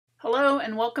Hello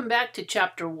and welcome back to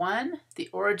Chapter 1, The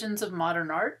Origins of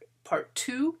Modern Art, Part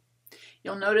 2.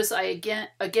 You'll notice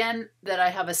again that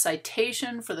I have a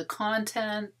citation for the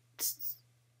content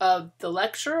of the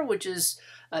lecture, which is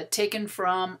taken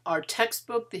from our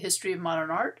textbook, The History of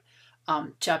Modern Art,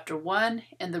 Chapter 1.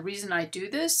 And the reason I do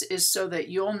this is so that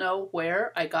you'll know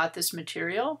where I got this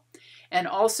material, and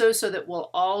also so that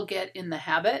we'll all get in the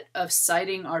habit of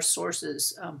citing our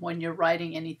sources when you're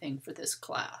writing anything for this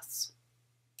class.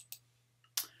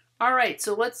 All right,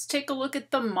 so let's take a look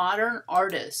at the modern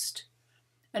artist.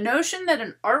 A notion that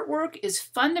an artwork is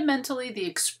fundamentally the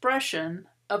expression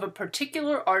of a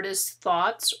particular artist's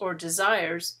thoughts or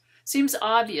desires seems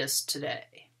obvious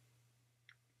today.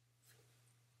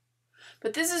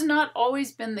 But this has not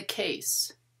always been the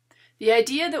case. The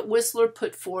idea that Whistler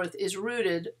put forth is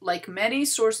rooted, like many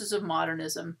sources of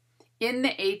modernism, in the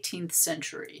 18th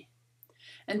century.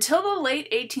 Until the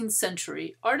late 18th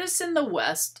century, artists in the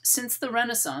West, since the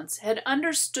Renaissance, had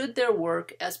understood their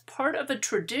work as part of a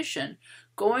tradition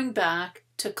going back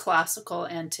to classical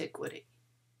antiquity.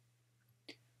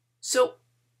 So,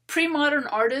 pre-modern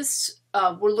artists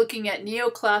were looking at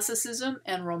neoclassicism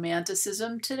and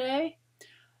romanticism today.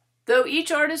 Though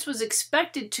each artist was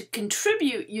expected to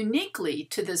contribute uniquely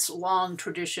to this long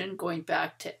tradition going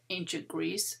back to ancient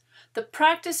Greece, the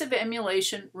practice of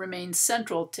emulation remains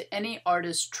central to any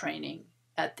artist's training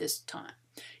at this time.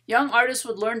 Young artists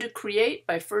would learn to create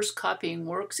by first copying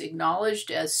works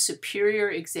acknowledged as superior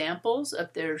examples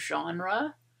of their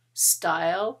genre,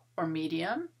 style, or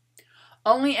medium.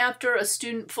 Only after a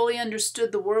student fully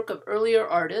understood the work of earlier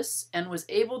artists and was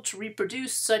able to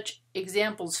reproduce such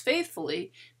examples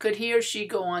faithfully could he or she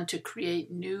go on to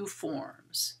create new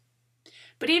forms.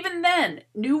 But even then,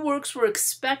 new works were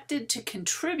expected to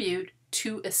contribute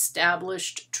to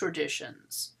established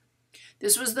traditions.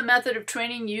 This was the method of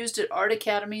training used at art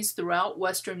academies throughout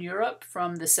Western Europe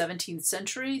from the 17th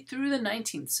century through the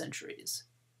 19th centuries.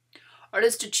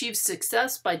 Artists achieved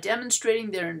success by demonstrating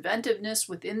their inventiveness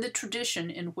within the tradition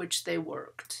in which they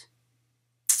worked.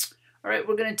 All right,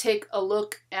 we're going to take a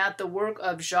look at the work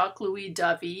of Jacques-Louis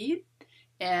David.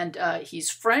 And he's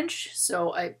French,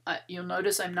 so you'll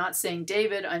notice I'm not saying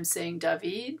David, I'm saying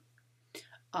David.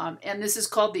 And this is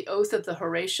called The Oath of the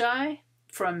Horatii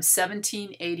from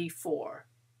 1784.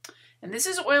 And this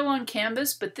is oil on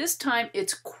canvas, but this time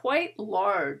it's quite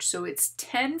large. So it's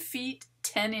 10 feet,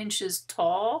 10 inches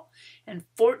tall and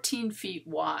 14 feet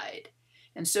wide.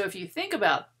 And so if you think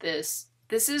about this,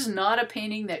 this is not a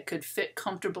painting that could fit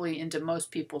comfortably into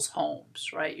most people's homes,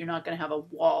 right? You're not going to have a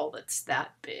wall that's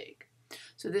that big.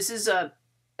 So this is a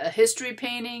history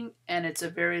painting, and it's a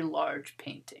very large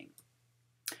painting.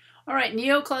 All right,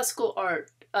 neoclassical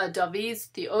art. David's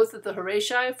The Oath of the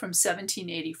Horatii from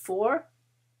 1784.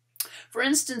 For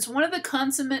instance, one of the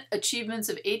consummate achievements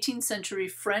of 18th century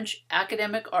French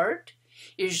academic art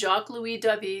is Jacques-Louis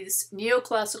David's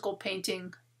neoclassical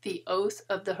painting, The Oath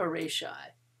of the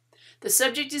Horatii. The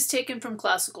subject is taken from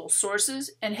classical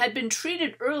sources and had been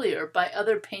treated earlier by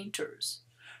other painters.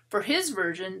 For his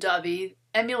version, David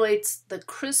emulates the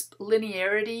crisp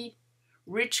linearity,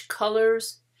 rich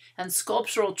colors, and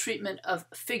sculptural treatment of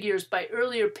figures by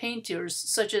earlier painters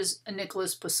such as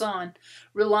Nicolas Poussin,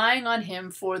 relying on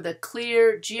him for the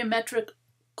clear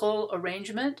geometrical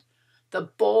arrangement,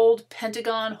 the bold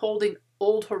pentagon holding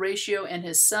old Horatio and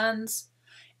his sons,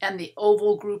 and the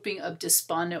oval grouping of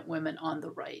despondent women on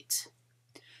the right.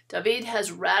 David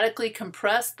has radically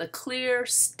compressed the clear,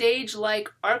 stage-like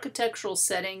architectural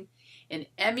setting in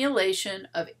emulation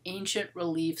of ancient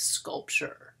relief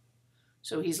sculpture.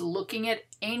 So he's looking at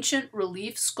ancient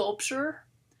relief sculpture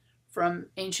from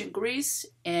ancient Greece,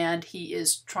 and he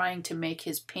is trying to make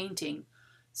his painting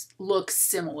look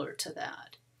similar to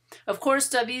that. Of course,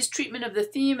 David's treatment of the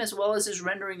theme as well as his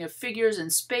rendering of figures in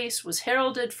space was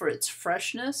heralded for its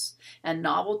freshness and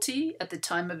novelty at the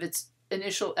time of its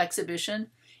initial exhibition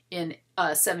in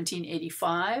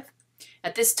 1785.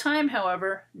 At this time,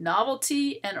 however,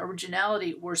 novelty and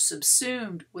originality were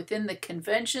subsumed within the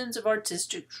conventions of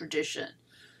artistic tradition.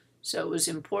 So it was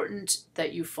important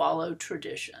that you follow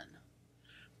tradition.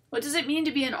 What does it mean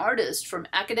to be an artist from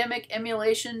academic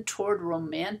emulation toward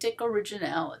romantic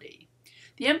originality?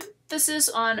 The emphasis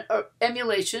on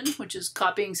emulation, which is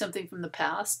copying something from the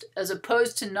past, as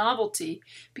opposed to novelty,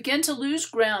 began to lose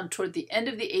ground toward the end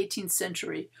of the 18th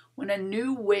century when a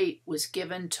new weight was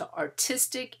given to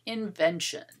artistic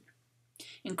invention.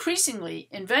 Increasingly,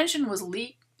 invention was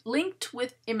linked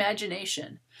with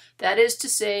imagination, that is to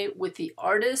say, with the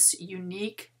artist's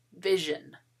unique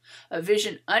vision, a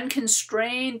vision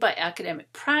unconstrained by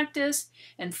academic practice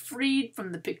and freed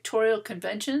from the pictorial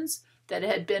conventions that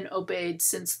had been obeyed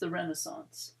since the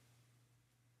Renaissance.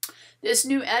 This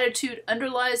new attitude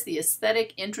underlies the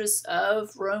aesthetic interests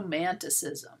of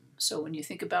Romanticism. So when you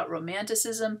think about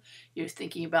Romanticism, you're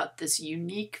thinking about this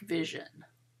unique vision.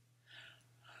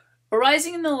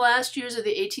 Arising in the last years of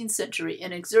the 18th century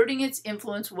and exerting its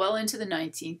influence well into the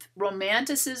 19th,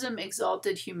 Romanticism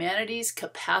exalted humanity's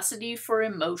capacity for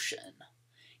emotion.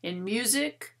 In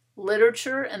music,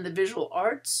 literature, and the visual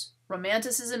arts,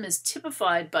 Romanticism is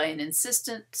typified by an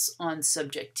insistence on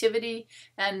subjectivity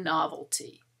and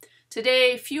novelty.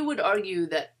 Today, few would argue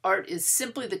that art is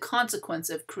simply the consequence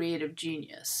of creative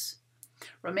genius.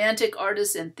 Romantic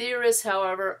artists and theorists,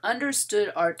 however,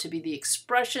 understood art to be the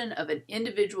expression of an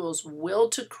individual's will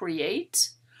to create,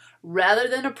 rather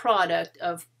than a product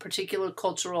of particular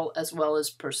cultural as well as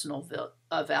personal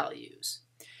values.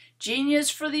 Genius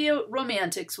for the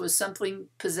Romantics was something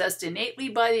possessed innately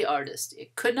by the artist.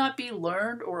 It could not be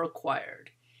learned or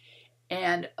acquired.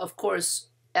 And, of course,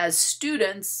 as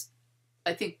students,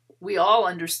 I think we all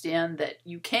understand that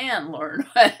you can learn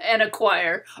and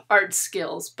acquire art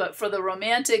skills, but for the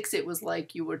Romantics, it was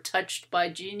like you were touched by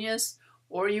genius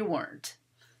or you weren't.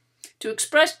 To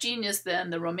express genius,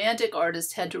 then, the Romantic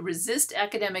artist had to resist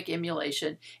academic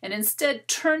emulation and instead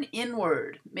turn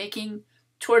inward,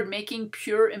 toward making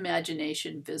pure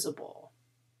imagination visible.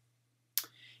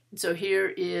 And so here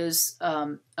is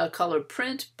a color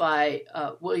print by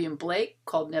William Blake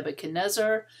called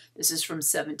Nebuchadnezzar. This is from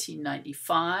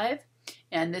 1795.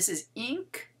 And this is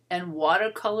ink and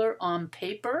watercolor on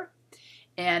paper.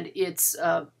 And it's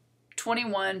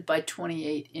 21 by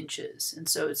 28 inches. And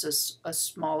so it's a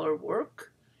smaller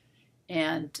work.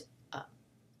 And,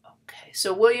 okay,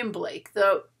 so William Blake.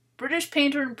 The British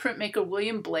painter and printmaker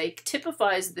William Blake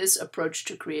typifies this approach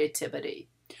to creativity.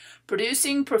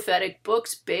 Producing prophetic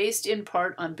books based in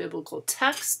part on biblical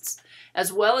texts,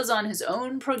 as well as on his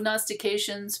own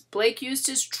prognostications, Blake used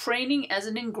his training as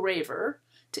an engraver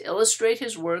to illustrate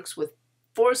his works with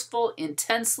forceful,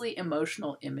 intensely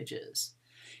emotional images.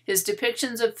 His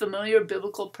depictions of familiar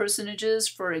biblical personages,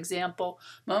 for example,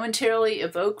 momentarily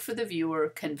evoke for the viewer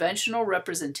conventional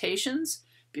representations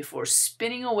before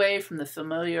spinning away from the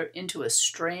familiar into a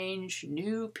strange,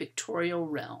 new pictorial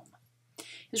realm.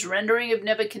 His rendering of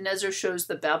Nebuchadnezzar shows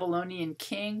the Babylonian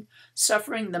king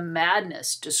suffering the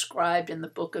madness described in the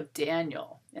book of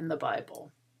Daniel in the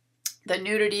Bible. The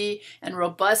nudity and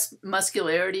robust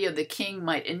muscularity of the king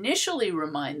might initially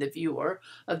remind the viewer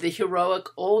of the heroic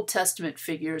Old Testament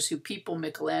figures who people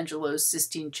Michelangelo's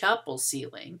Sistine Chapel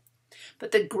ceiling,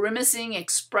 but the grimacing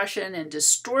expression and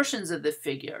distortions of the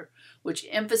figure, which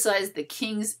emphasized the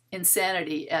king's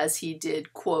insanity as he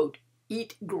did, quote,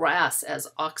 eat grass as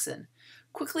oxen,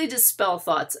 quickly dispel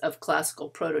thoughts of classical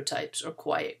prototypes or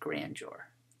quiet grandeur.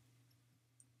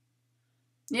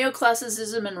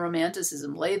 Neoclassicism and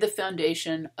Romanticism lay the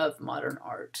foundation of modern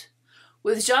art.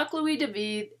 With Jacques-Louis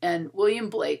David and William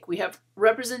Blake, we have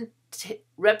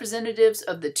representatives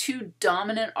of the two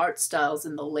dominant art styles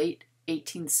in the late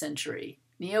 18th century,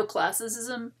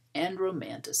 Neoclassicism and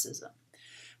Romanticism.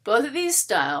 Both of these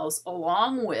styles,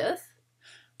 along with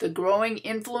the growing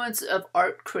influence of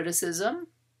art criticism,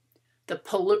 the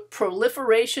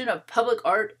proliferation of public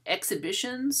art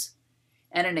exhibitions,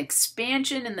 and an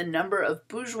expansion in the number of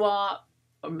bourgeois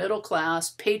or middle class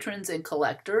patrons and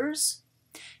collectors,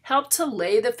 helped to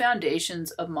lay the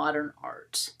foundations of modern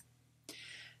art.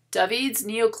 David's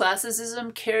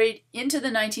neoclassicism carried into the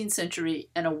 19th century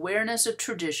an awareness of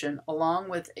tradition along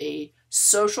with a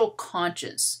social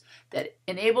conscience that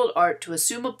enabled art to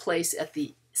assume a place at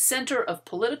the center of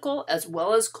political as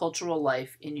well as cultural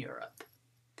life in Europe.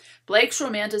 Blake's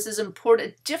Romanticism poured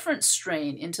a different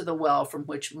strain into the well from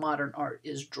which modern art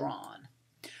is drawn.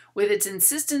 With its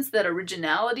insistence that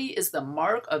originality is the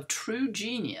mark of true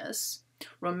genius,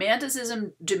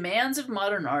 Romanticism demands of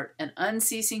modern art an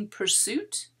unceasing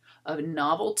pursuit of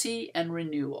novelty and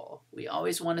renewal. We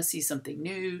always want to see something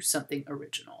new, something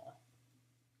original.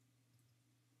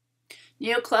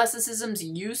 Neoclassicism's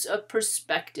use of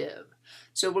perspective.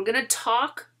 So we're going to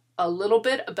talk a little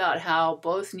bit about how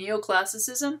both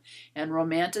Neoclassicism and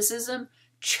Romanticism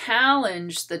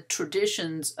challenged the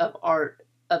traditions of art,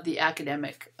 of the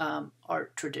academic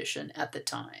art tradition at the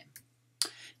time.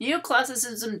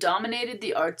 Neoclassicism dominated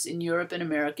the arts in Europe and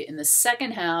America in the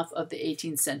second half of the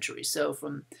 18th century, so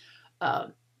from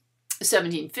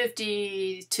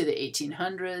 1750 to the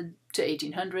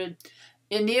 1800.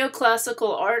 In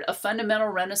neoclassical art, a fundamental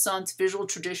Renaissance visual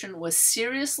tradition was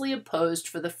seriously opposed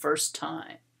for the first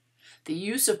time: the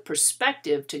use of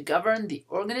perspective to govern the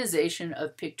organization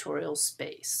of pictorial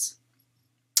space.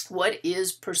 What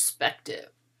is perspective?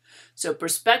 So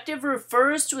perspective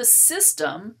refers to a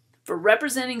system for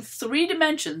representing three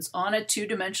dimensions on a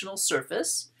two-dimensional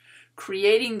surface,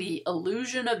 creating the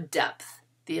illusion of depth,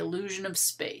 the illusion of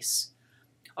space.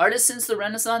 Artists since the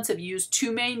Renaissance have used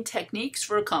two main techniques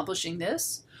for accomplishing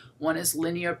this. One is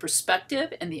linear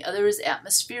perspective, and the other is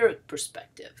atmospheric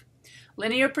perspective.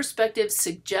 Linear perspective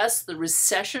suggests the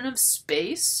recession of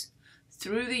space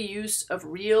through the use of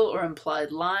real or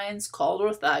implied lines called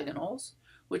orthogonals,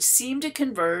 which seem to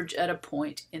converge at a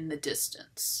point in the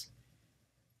distance.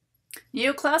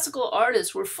 Neoclassical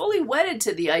artists were fully wedded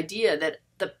to the idea that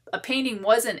a painting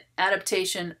was an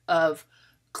adaptation of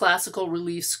classical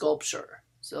relief sculpture.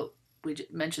 So we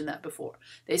mentioned that before.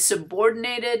 They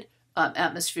subordinated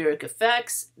atmospheric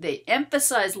effects, they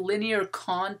emphasized linear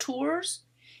contours,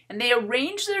 and they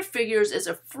arranged their figures as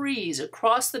a frieze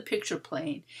across the picture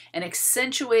plane and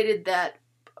accentuated that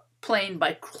plane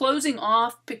by closing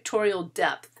off pictorial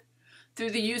depth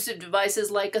through the use of devices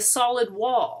like a solid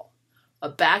wall, a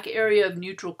back area of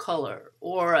neutral color,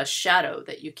 or a shadow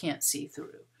that you can't see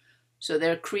through. So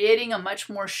they're creating a much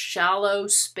more shallow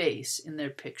space in their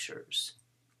pictures.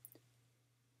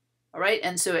 All right,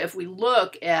 and so if we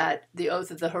look at the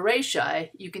Oath of the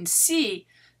Horatii, you can see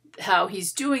how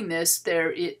he's doing this.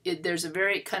 There's a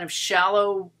very kind of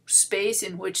shallow space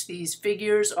in which these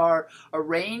figures are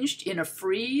arranged in a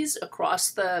frieze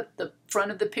across the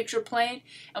front of the picture plane,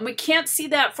 and we can't see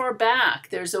that far back.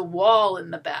 There's a wall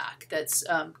in the back that's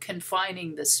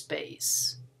confining the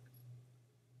space.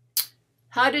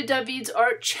 How did David's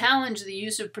art challenge the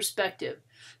use of perspective?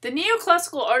 The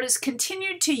neoclassical artists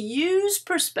continued to use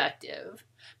perspective,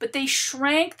 but they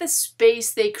shrank the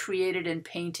space they created in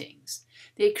paintings.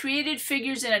 They created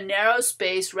figures in a narrow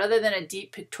space rather than a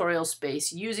deep pictorial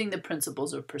space using the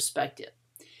principles of perspective.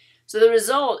 So the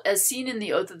result, as seen in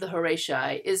the Oath of the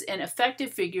Horatii, is an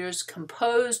effective figures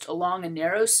composed along a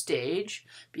narrow stage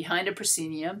behind a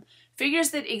proscenium,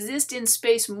 figures that exist in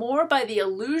space more by the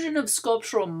illusion of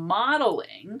sculptural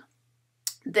modeling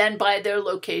than by their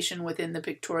location within the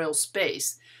pictorial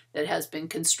space that has been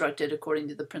constructed according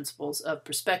to the principles of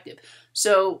perspective.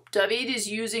 So David is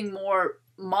using more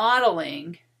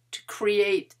modeling to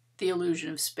create the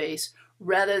illusion of space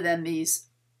rather than these,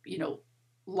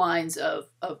 lines of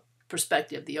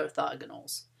perspective, the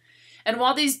orthogonals. And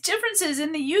while these differences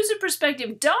in the use of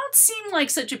perspective don't seem like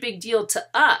such a big deal to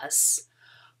us,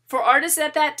 for artists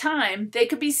at that time, they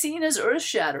could be seen as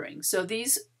earth-shattering. So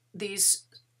these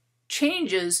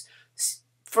changes,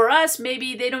 for us,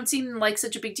 maybe they don't seem like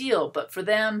such a big deal, but for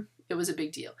them, it was a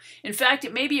big deal. In fact,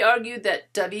 it may be argued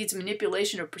that David's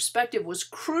manipulation of perspective was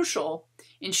crucial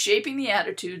in shaping the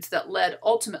attitudes that led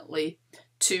ultimately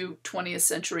to 20th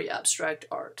century abstract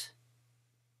art.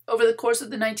 Over the course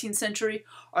of the 19th century,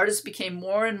 artists became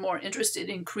more and more interested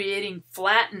in creating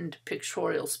flattened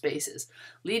pictorial spaces,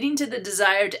 leading to the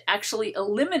desire to actually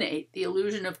eliminate the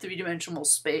illusion of three-dimensional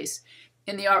space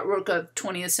in the artwork of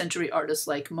 20th century artists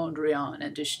like Mondrian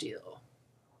and de Stijl.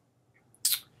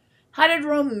 How did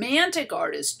Romantic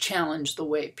artists challenge the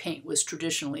way paint was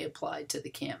traditionally applied to the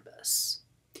canvas?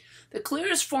 The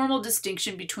clearest formal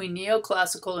distinction between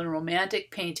neoclassical and Romantic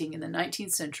painting in the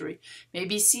 19th century may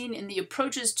be seen in the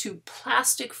approaches to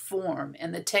plastic form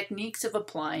and the techniques of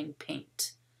applying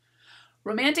paint.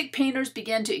 Romantic painters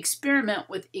began to experiment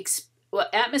with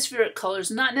atmospheric colors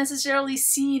not necessarily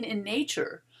seen in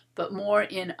nature, but more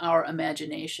in our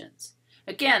imaginations.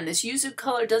 Again, this use of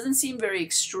color doesn't seem very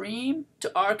extreme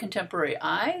to our contemporary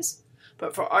eyes,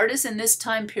 but for artists in this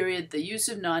time period, the use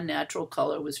of non-natural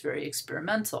color was very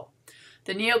experimental.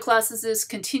 The neoclassicists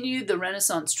continued the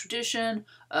Renaissance tradition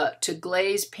to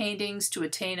glaze paintings to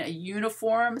attain a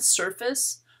uniform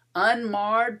surface,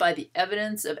 unmarred by the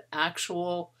evidence of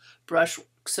actual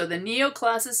brushwork. So the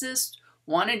neoclassicists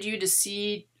wanted you to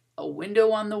see a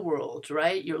window on the world,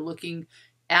 right? You're looking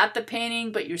at the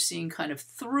painting, but you're seeing kind of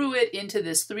through it into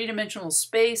this three-dimensional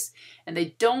space, and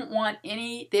they don't want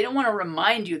to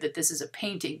remind you that this is a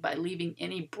painting by leaving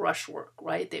any brushwork,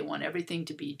 right? They want everything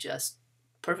to be just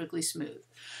perfectly smooth.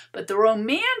 But the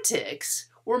Romantics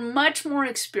were much more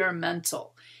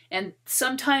experimental, and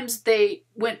sometimes they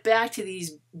went back to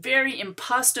these very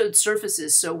impastoed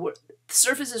surfaces, so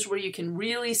surfaces where you can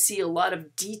really see a lot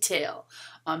of detail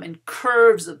and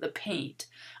curves of the paint.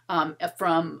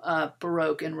 From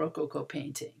Baroque and Rococo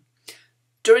painting.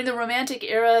 During the Romantic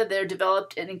era, there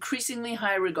developed an increasingly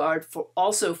high regard for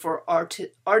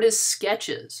artist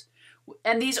sketches.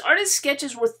 And these artist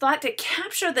sketches were thought to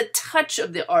capture the touch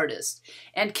of the artist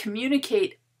and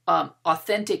communicate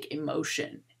authentic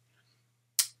emotion.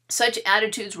 Such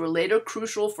attitudes were later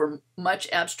crucial for much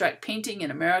abstract painting in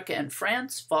America and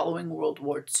France following World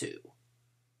War II.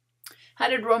 How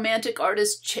did Romantic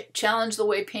artists challenge the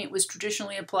way paint was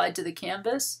traditionally applied to the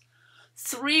canvas?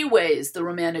 three ways the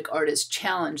Romantic artists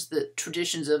challenged the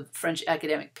traditions of French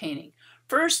academic painting.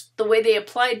 First, the way they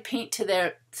applied paint to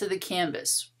the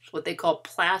canvas, what they call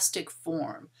plastic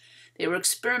form. They were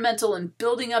experimental in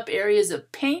building up areas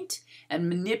of paint and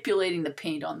manipulating the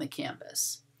paint on the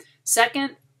canvas.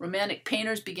 Second, Romantic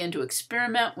painters began to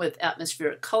experiment with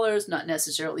atmospheric colors, not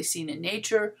necessarily seen in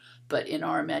nature, but in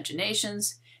our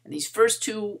imaginations. And these first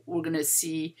two we're going to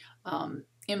see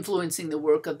influencing the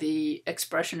work of the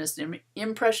Expressionist and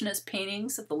Impressionist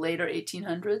paintings of the later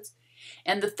 1800s.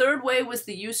 And the third way was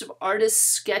the use of artists'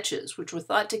 sketches, which were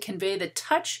thought to convey the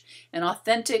touch and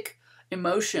authentic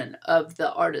emotion of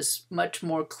the artist much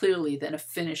more clearly than a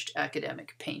finished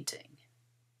academic painting.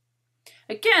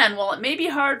 Again, while it may be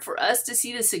hard for us to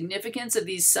see the significance of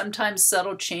these sometimes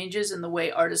subtle changes in the way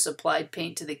artists applied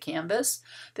paint to the canvas,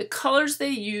 the colors they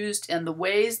used and the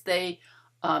ways they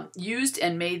used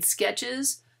and made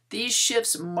sketches, these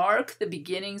shifts mark the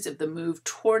beginnings of the move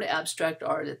toward abstract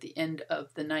art at the end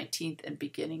of the 19th and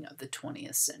beginning of the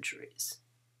 20th centuries.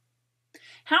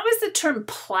 How is the term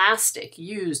plastic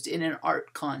used in an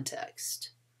art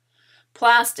context?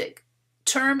 Plastic,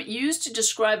 term used to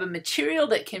describe a material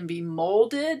that can be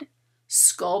molded,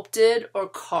 sculpted, or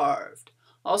carved.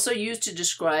 Also used to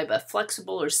describe a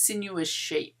flexible or sinuous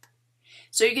shape.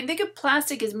 So you can think of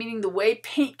plastic as meaning the way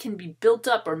paint can be built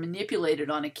up or manipulated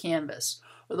on a canvas,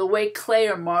 or the way clay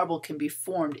or marble can be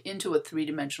formed into a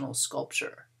three-dimensional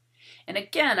sculpture. And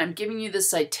again, I'm giving you the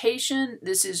citation.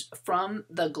 This is from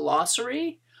the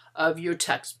glossary of your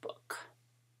textbook.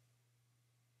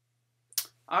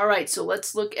 All right, so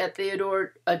let's look at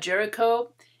Theodore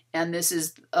Géricault, and this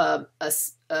is a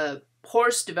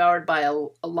horse devoured by a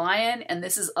lion, and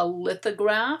this is a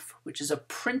lithograph, which is a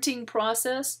printing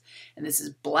process, and this is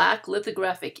black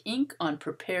lithographic ink on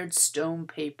prepared stone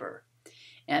paper.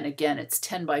 And again, it's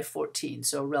 10 by 14,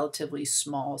 so a relatively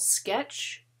small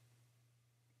sketch.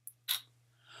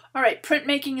 All right,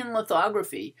 printmaking and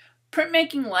lithography.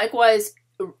 Printmaking likewise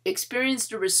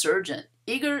experienced a resurgence,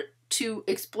 eager to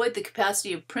exploit the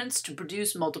capacity of prints to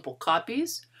produce multiple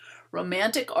copies.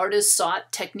 Romantic artists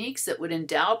sought techniques that would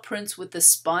endow prints with the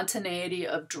spontaneity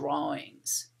of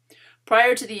drawings.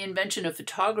 Prior to the invention of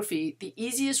photography, the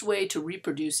easiest way to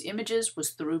reproduce images was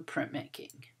through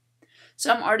printmaking.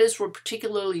 Some artists were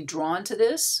particularly drawn to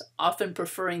this, often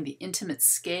preferring the intimate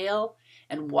scale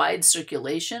and wide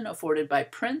circulation afforded by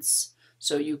prints,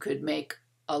 so you could make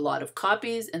a lot of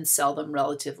copies and sell them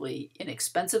relatively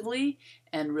inexpensively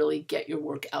and really get your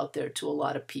work out there to a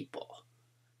lot of people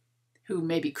who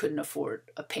maybe couldn't afford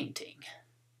a painting.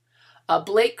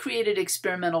 Blake created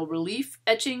experimental relief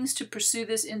etchings to pursue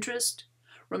this interest.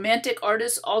 Romantic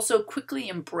artists also quickly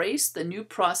embraced the new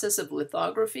process of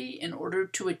lithography in order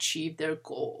to achieve their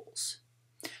goals.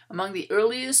 Among the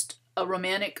earliest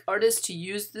Romantic artists to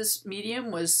use this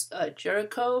medium was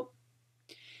Géricault,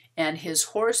 and his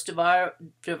horse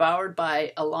devoured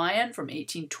by a lion from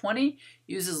 1820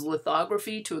 uses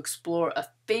lithography to explore a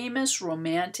famous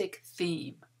Romantic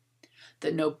theme: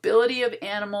 the nobility of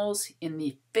animals in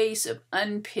the face of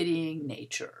unpitying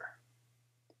nature.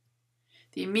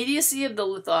 The immediacy of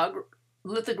the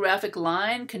lithographic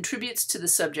line contributes to the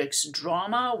subject's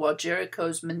drama, while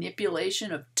Géricault's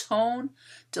manipulation of tone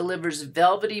delivers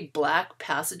velvety black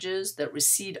passages that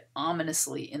recede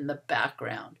ominously in the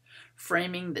background,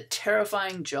 framing the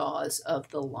terrifying jaws of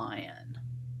the lion.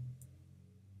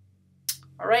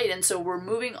 All right, and so we're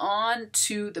moving on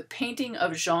to the painting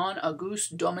of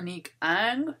Jean-Auguste Dominique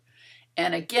Ingres.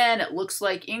 And again, it looks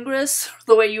like Ingres,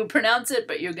 the way you pronounce it,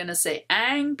 but you're going to say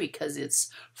Ingres because it's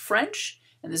French.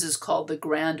 And this is called the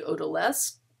Grand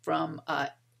Odalisque from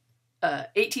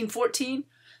 1814.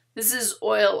 This is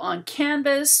oil on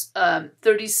canvas,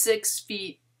 36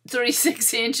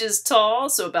 inches tall,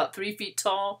 so about 3 feet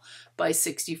tall by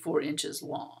 64 inches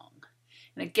long.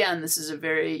 And again, this is a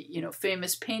very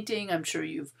famous painting. I'm sure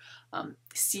you've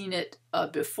seen it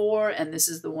before, and this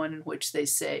is the one in which they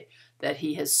say that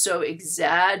he has so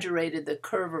exaggerated the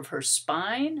curve of her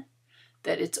spine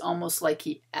that it's almost like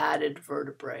he added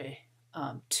vertebrae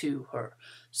to her.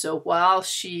 So while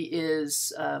she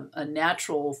is a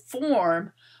natural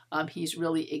form, he's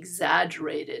really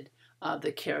exaggerated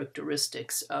the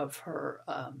characteristics of her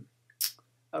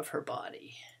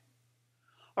body.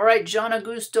 All right,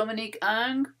 Jean-Auguste Dominique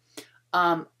Ingres.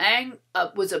 Ingres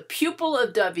was a pupil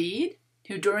of David,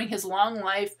 who during his long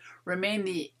life remained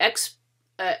the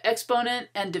exponent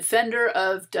and defender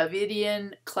of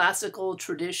Davidian classical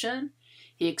tradition.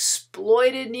 He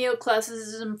exploited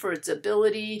neoclassicism for its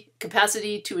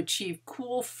capacity to achieve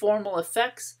cool formal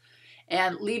effects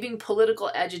and leaving political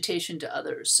agitation to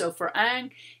others. So for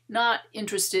Ingres, not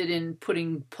interested in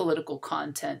putting political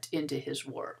content into his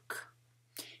work.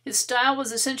 His style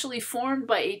was essentially formed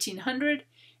by 1800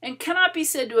 and cannot be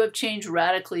said to have changed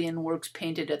radically in works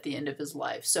painted at the end of his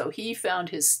life. So he found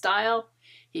his style.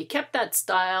 He kept that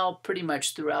style pretty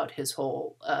much throughout his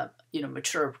whole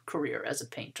mature career as a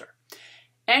painter.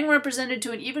 Ingres represented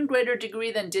to an even greater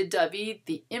degree than did David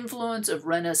the influence of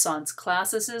Renaissance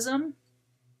classicism.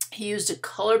 He used a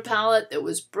color palette that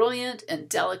was brilliant and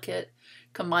delicate,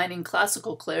 combining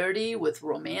classical clarity with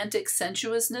romantic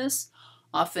sensuousness,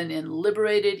 often in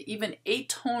liberated, even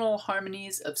atonal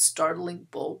harmonies of startling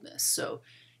boldness. So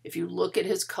if you look at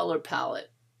his color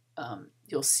palette,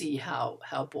 you'll see how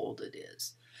bold it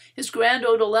is. His Grand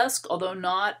Odalisque, although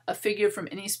not a figure from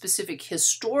any specific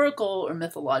historical or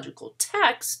mythological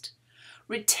text,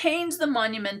 retains the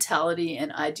monumentality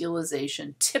and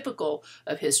idealization typical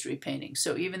of history painting.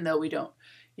 So even though we don't,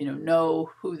 know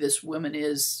who this woman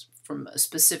is from a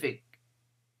specific,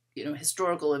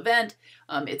 historical event,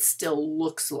 it still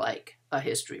looks like a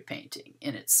history painting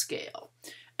in its scale.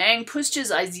 Ingres pushed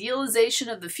his idealization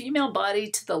of the female body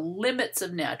to the limits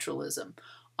of naturalism,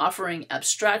 offering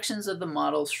abstractions of the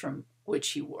models from which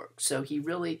he worked. So he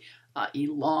really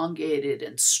elongated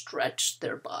and stretched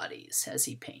their bodies as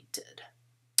he painted.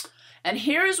 And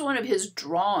here's one of his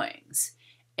drawings.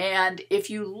 And if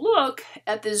you look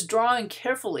at this drawing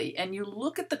carefully and you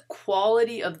look at the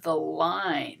quality of the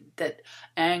line that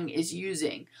Ingres is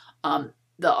using,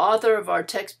 the author of our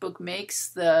textbook makes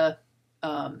the...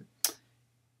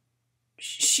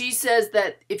 she says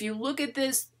that if you look at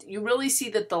this, you really see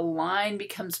that the line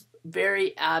becomes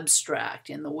very abstract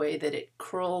in the way that it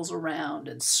curls around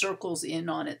and circles in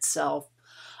on itself.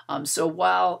 So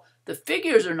while the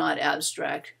figures are not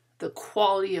abstract, the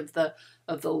quality of the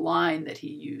line that he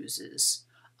uses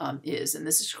is, and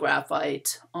this is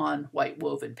graphite on white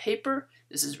woven paper.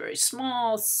 This is very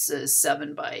small, it says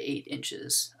 7 by 8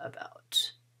 inches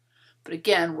about. But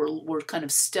again, we're kind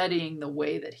of studying the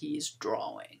way that he's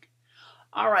drawing.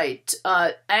 All right,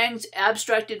 Ingres'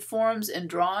 abstracted forms and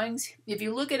drawings. If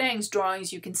you look at Ingres'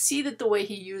 drawings, you can see that the way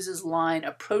he uses line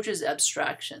approaches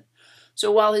abstraction. So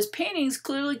while his paintings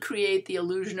clearly create the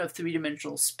illusion of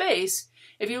three-dimensional space,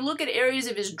 if you look at areas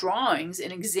of his drawings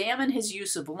and examine his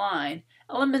use of line,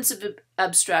 elements of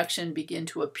abstraction begin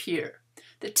to appear.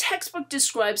 The textbook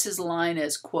describes his line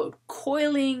as, quote,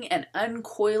 coiling and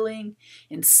uncoiling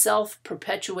in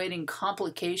self-perpetuating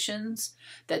complications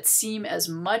that seem as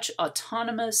much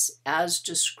autonomous as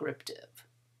descriptive.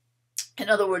 In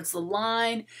other words, the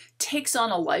line takes on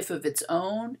a life of its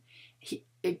own.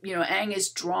 Ingres is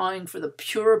drawing for the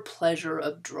pure pleasure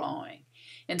of drawing.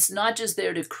 And it's not just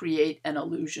there to create an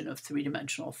illusion of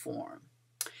three-dimensional form.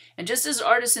 And just as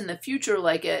artists in the future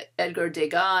like Edgar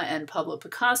Degas and Pablo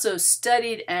Picasso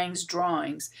studied Ingres'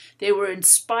 drawings, they were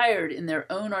inspired in their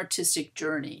own artistic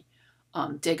journey,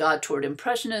 Degas toward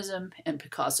Impressionism and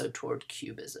Picasso toward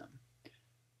Cubism.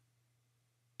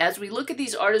 As we look at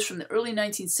these artists from the early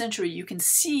 19th century, you can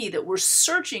see that we're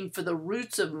searching for the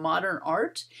roots of modern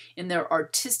art in their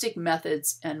artistic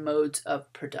methods and modes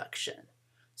of production.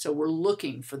 So we're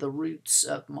looking for the roots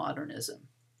of modernism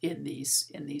in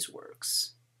these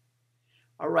works.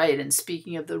 All right, and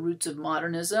speaking of the roots of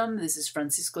modernism, this is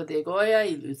Francisco de Goya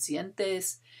y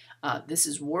Lucientes. This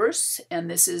is worse, and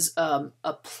this is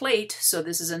a plate. So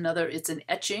this is it's an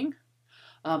etching,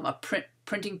 a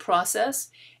printing process,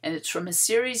 and it's from a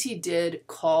series he did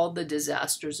called The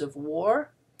Disasters of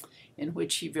War, in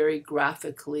which he very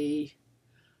graphically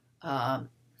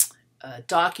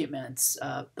documents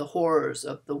the horrors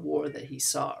of the war that he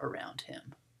saw around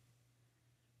him.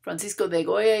 Francisco de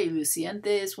Goya y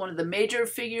Lucientes, one of the major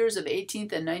figures of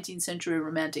 18th and 19th century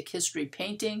Romantic history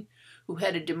painting, who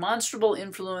had a demonstrable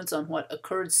influence on what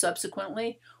occurred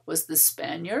subsequently, was the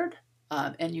Spaniard,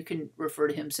 and you can refer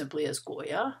to him simply as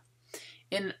Goya.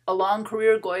 In a long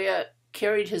career, Goya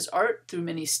carried his art through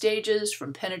many stages,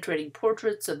 from penetrating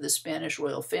portraits of the Spanish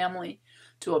royal family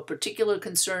to a particular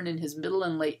concern in his middle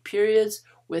and late periods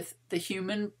with the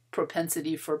human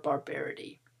propensity for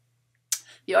barbarity.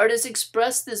 The artist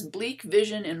expressed this bleak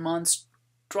vision in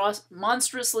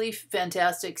monstrously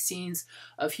fantastic scenes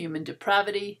of human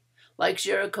depravity. Like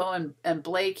Géricault and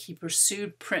Blake, he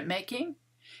pursued printmaking,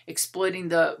 exploiting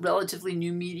the relatively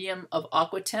new medium of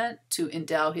aquatint to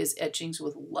endow his etchings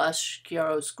with lush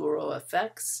chiaroscuro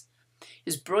effects.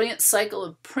 His brilliant cycle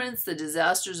of prints, The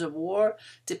Disasters of War,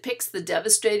 depicts the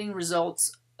devastating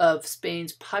results of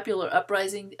Spain's popular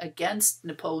uprising against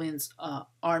Napoleon's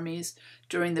armies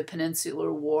during the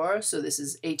Peninsular War. So this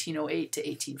is 1808 to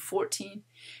 1814.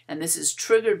 And this is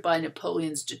triggered by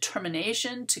Napoleon's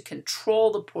determination to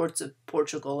control the ports of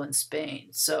Portugal and Spain.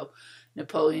 So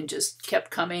Napoleon just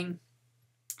kept coming,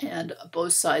 and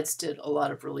both sides did a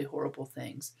lot of really horrible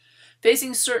things.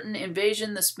 Facing certain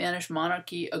invasion, the Spanish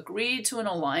monarchy agreed to an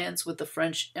alliance with the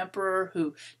French emperor,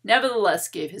 who nevertheless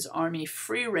gave his army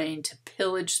free rein to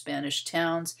pillage Spanish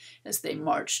towns as they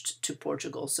marched to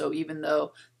Portugal. So even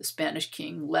though the Spanish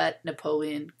king let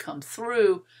Napoleon come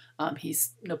through,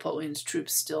 Napoleon's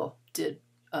troops still did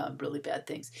really bad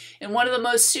things. In one of the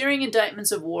most searing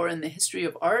indictments of war in the history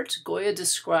of art, Goya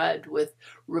described with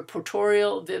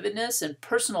reportorial vividness and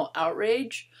personal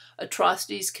outrage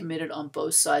atrocities committed on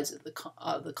both sides of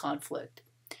the conflict.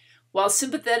 While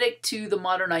sympathetic to the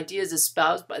modern ideas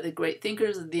espoused by the great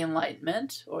thinkers of the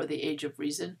Enlightenment, or the Age of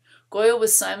Reason, Goya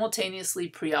was simultaneously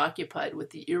preoccupied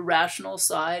with the irrational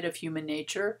side of human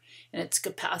nature and its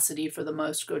capacity for the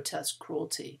most grotesque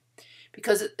cruelty.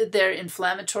 Because of their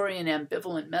inflammatory and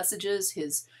ambivalent messages,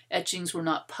 his etchings were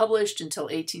not published until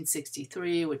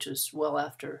 1863, which was well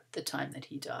after the time that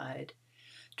he died.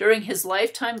 During his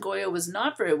lifetime, Goya was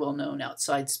not very well known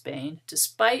outside Spain,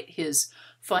 despite his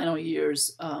final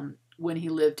years when he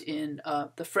lived in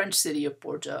the French city of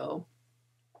Bordeaux.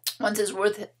 Once his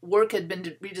work had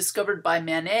been rediscovered by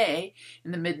Manet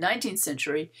in the mid-19th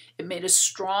century, it made a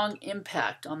strong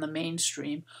impact on the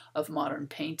mainstream of modern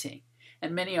painting.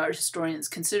 And many art historians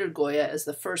consider Goya as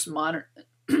the first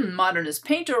modernist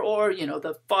painter, or,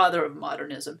 the father of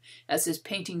modernism, as his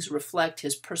paintings reflect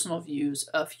his personal views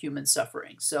of human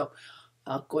suffering. So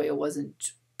Goya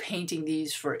wasn't painting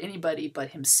these for anybody but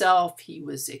himself. He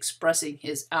was expressing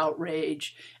his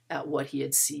outrage at what he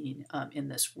had seen in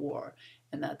this war.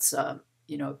 And that's, a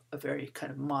very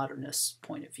kind of modernist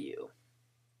point of view.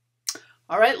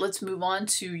 All right, let's move on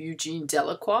to Eugene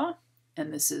Delacroix.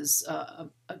 And this is,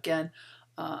 again,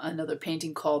 another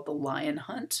painting called The Lion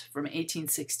Hunt from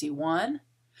 1861.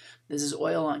 This is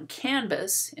oil on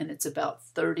canvas, and it's about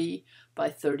 30 by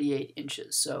 38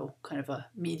 inches, so kind of a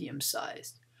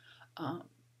medium-sized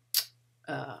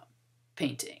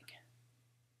painting.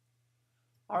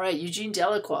 All right, Eugene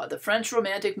Delacroix. The French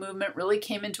Romantic movement really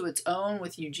came into its own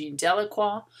with Eugene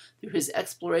Delacroix through his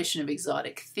exploration of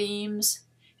exotic themes,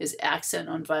 his accent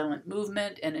on violent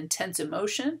movement and intense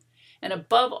emotion, and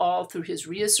above all through his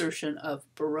reassertion of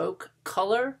Baroque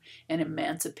color and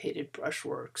emancipated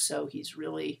brushwork. So he's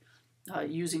really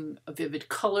using vivid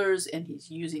colors, and he's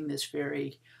using this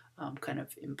very kind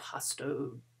of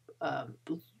impasto,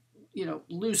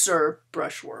 looser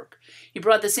brushwork. He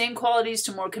brought the same qualities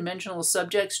to more conventional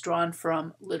subjects drawn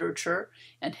from literature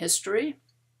and history.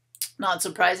 Not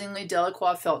surprisingly,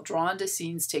 Delacroix felt drawn to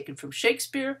scenes taken from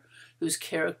Shakespeare, whose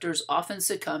characters often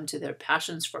succumb to their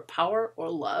passions for power or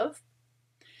love.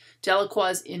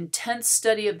 Delacroix's intense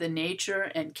study of the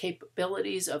nature and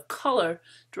capabilities of color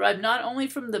derived not only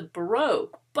from the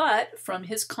Baroque, but from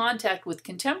his contact with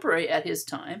contemporary at his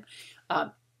time,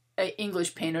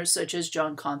 English painters such as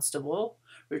John Constable,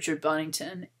 Richard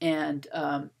Bonington, and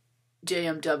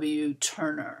J.M.W.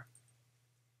 Turner.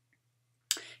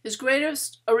 His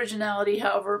greatest originality,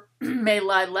 however, may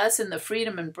lie less in the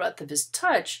freedom and breadth of his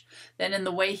touch than in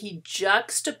the way he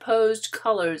juxtaposed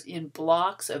colors in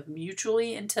blocks of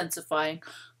mutually intensifying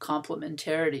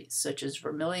complementarities, such as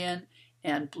vermilion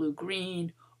and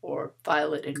blue-green, or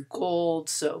violet and gold.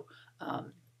 So,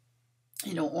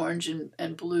 orange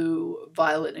and blue,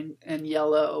 violet and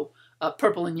yellow,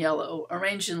 purple and yellow,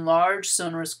 arranged in large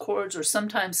sonorous chords, or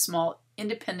sometimes small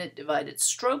independent divided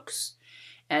strokes.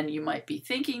 And you might be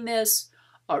thinking this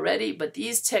already, but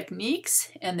these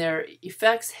techniques and their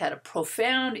effects had a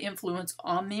profound influence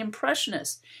on the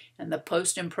Impressionists and the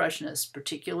Post-Impressionists,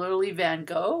 particularly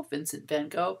Vincent van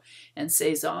Gogh, and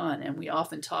Cézanne. And we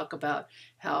often talk about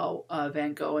how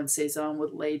Van Gogh and Cézanne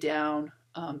would lay down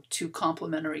two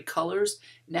complementary colors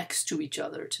next to each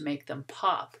other to make them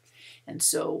pop. And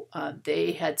so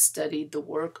they had studied the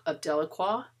work of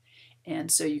Delacroix.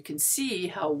 And so you can see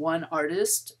how one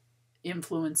artist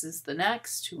influences the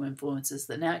next, who influences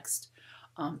the next,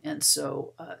 and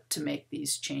so to make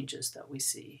these changes that we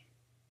see.